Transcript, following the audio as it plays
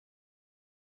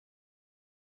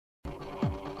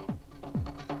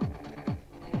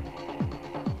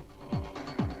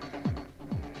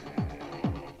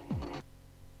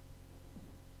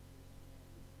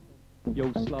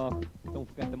Yo, Slaw, don't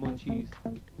forget the munchies.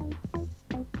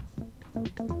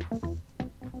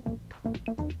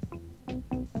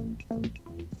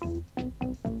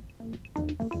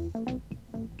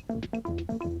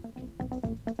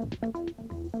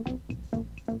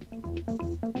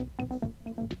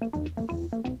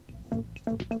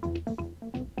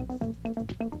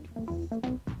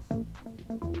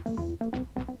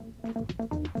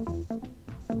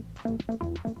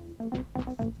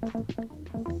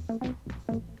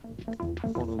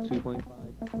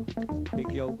 102.5.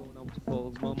 Big yo going out to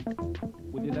Paul's mum.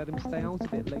 Will you let him stay out a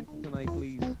bit later tonight,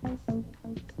 please?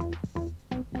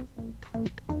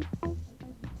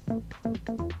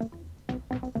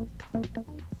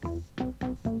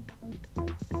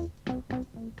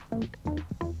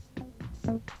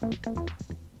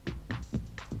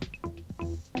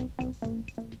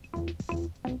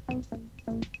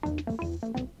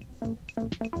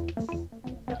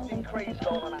 Craze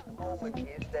going on at the moment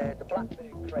is the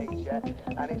Blackburn craze, yeah,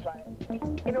 and it's like,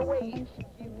 in a way, it's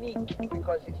unique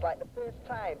because it's like the first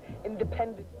time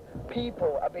independent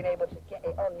people have been able to get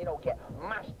it on, you know, get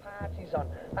mass parties on,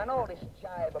 and all this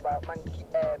jive about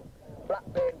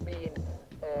Blackburn being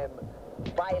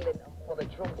violent for the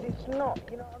drugs. It's not,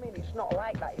 you know what I mean? It's not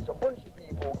like that. It's a bunch of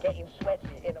people getting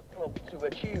sweaty in a club to a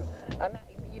tune, and that,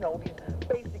 you know, there's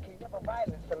basically never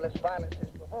violence unless violence is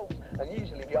provoked, and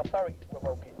usually the authorities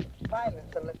provoke it.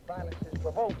 Violence unless violence is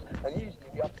provoked, and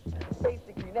usually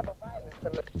basically never violence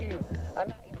unless and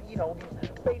that is, you know,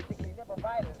 basically never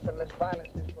violence unless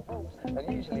violence is provoked,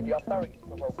 and usually the authorities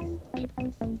provoke it.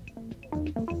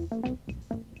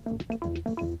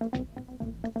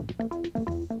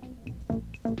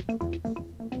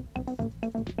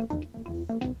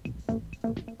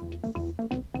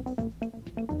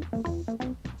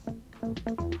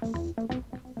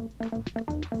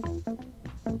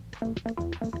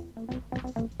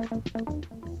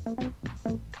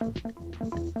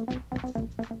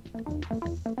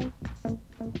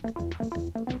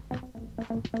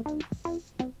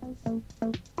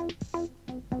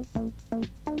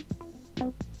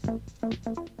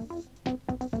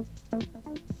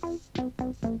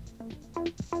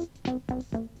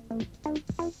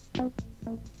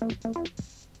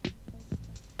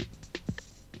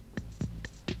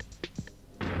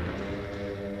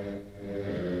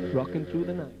 Rocking through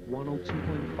the night,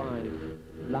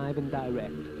 102.5, live and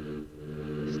direct,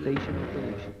 station of the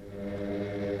nation.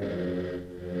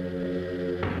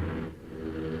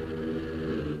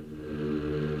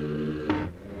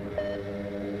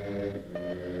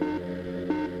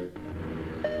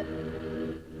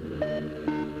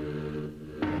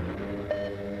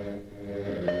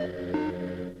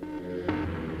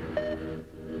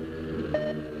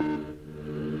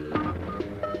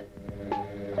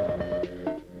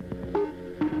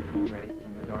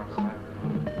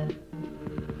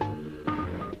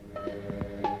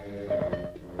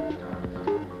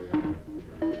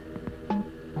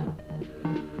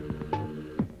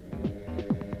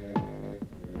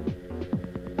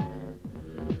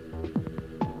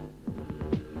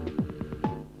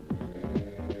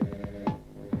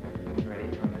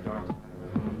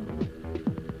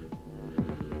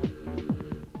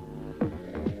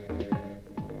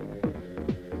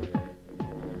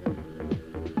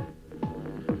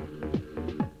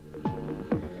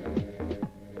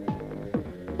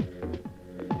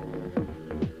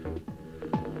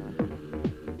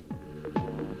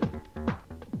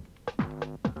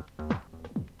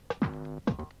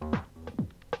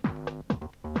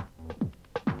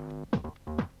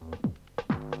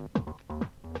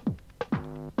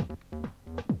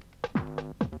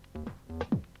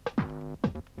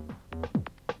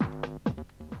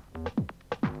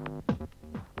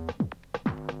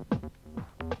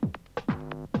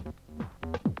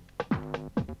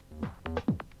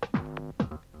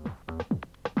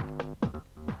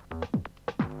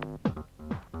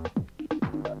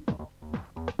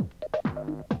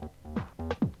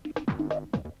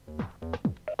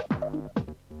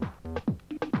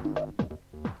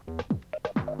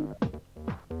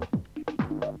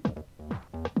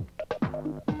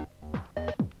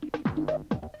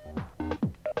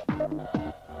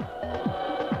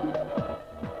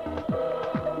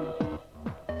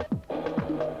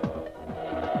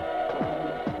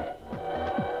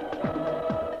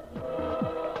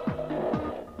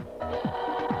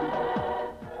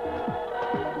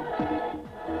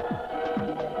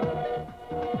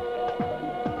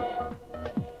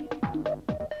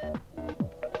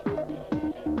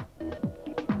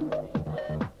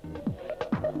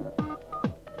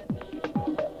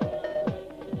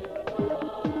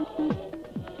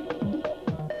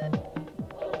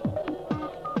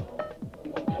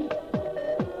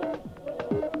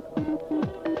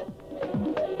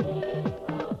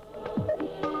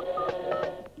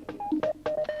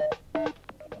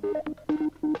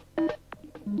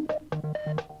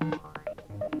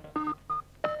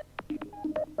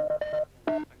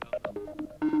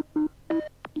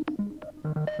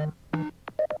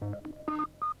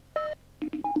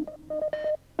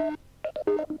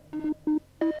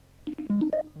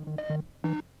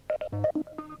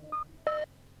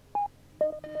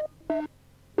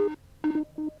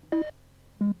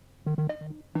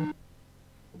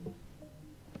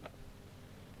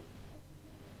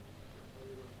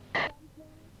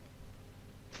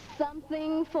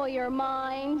 for your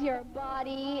mind, your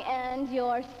body, and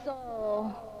your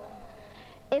soul.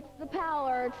 It's the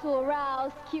power to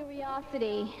arouse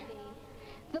curiosity,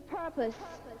 the purpose,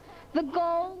 the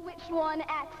goal which one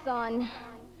acts on.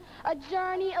 A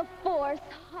journey of force,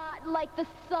 hot like the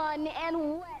sun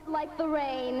and wet like the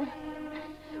rain.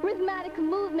 Rhythmic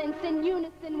movements in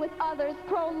unison with others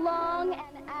prolong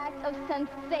an act of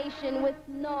sensation with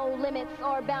no limits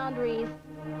or boundaries.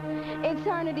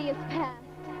 Eternity is past.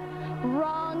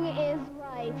 Wrong is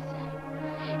right.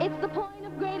 It's the point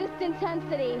of greatest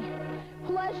intensity.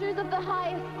 Pleasures of the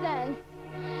highest sense.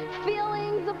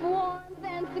 Feelings of warmth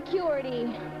and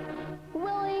security.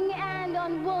 Willing and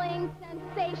unwilling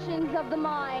sensations of the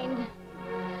mind.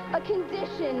 A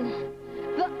condition.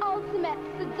 The ultimate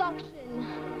seduction.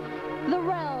 The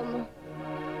realm.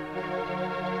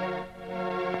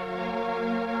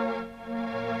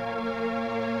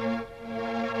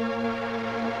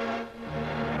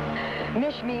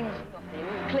 Mish means nothing,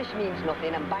 clish means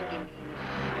nothing, and banging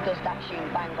means does that tune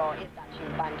bang or is that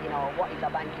tune banging or what is a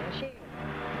banging tune?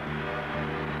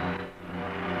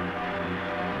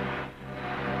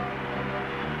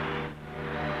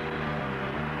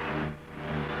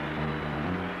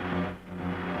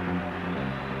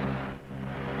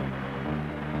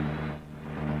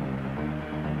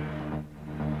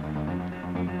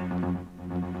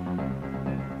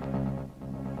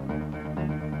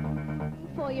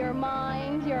 For your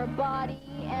mind, your body,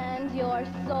 and your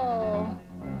soul.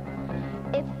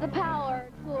 It's the power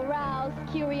to arouse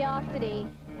curiosity,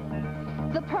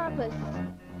 the purpose,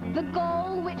 the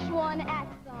goal which one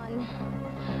acts on.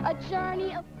 A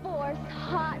journey of force,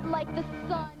 hot like the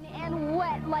sun and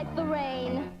wet like the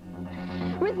rain.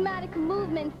 Rhythmic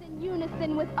movements in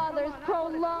unison with others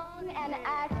prolong an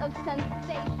act of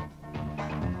sensation.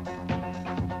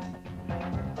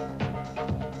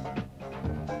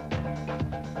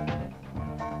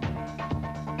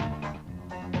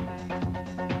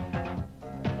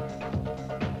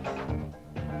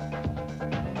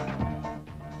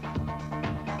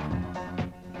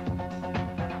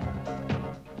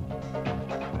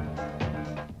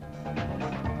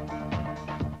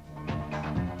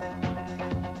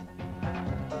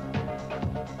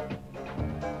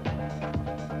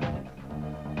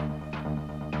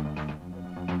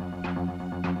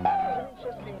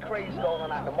 Craze going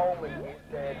on at the moment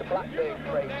is the Blackburn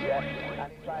craze, yeah,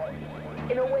 and it's like,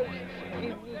 in a way, it's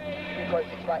unique because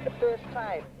it's like the first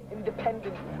time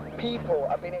independent people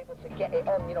have been able to get it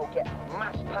on, you know, get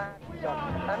mass parties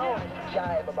on. I know this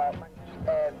jive about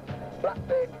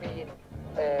Blackburn being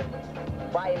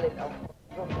violent and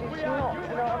drugs. It's not,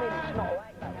 you know what I mean? It's not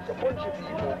like that. It's a bunch of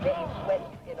people getting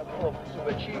sweaty in a club to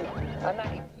a tune, and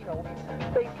that is, you know,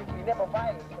 basically never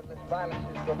violence unless violence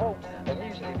is provoked, and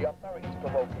usually the authorities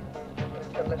provoke it.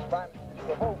 Unless violence is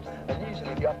provoked, and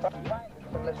usually the authorities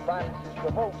unless violence is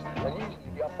provoked, and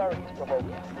usually the authorities provoke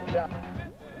it. Yeah.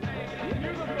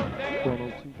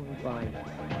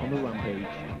 102.5 on the Rampage.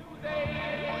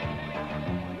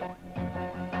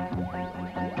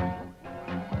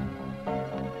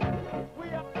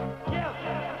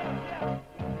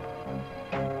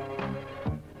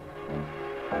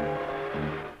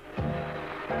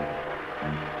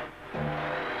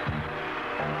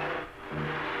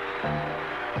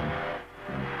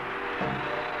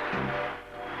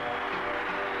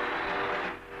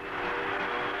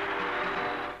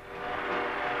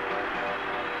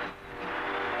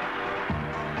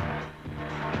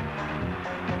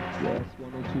 Yes,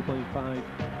 102.5.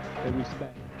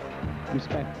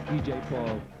 Respect DJ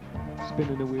Paul.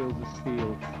 Spinning the wheels of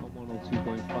steel on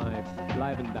 102.5.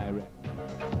 Live and direct.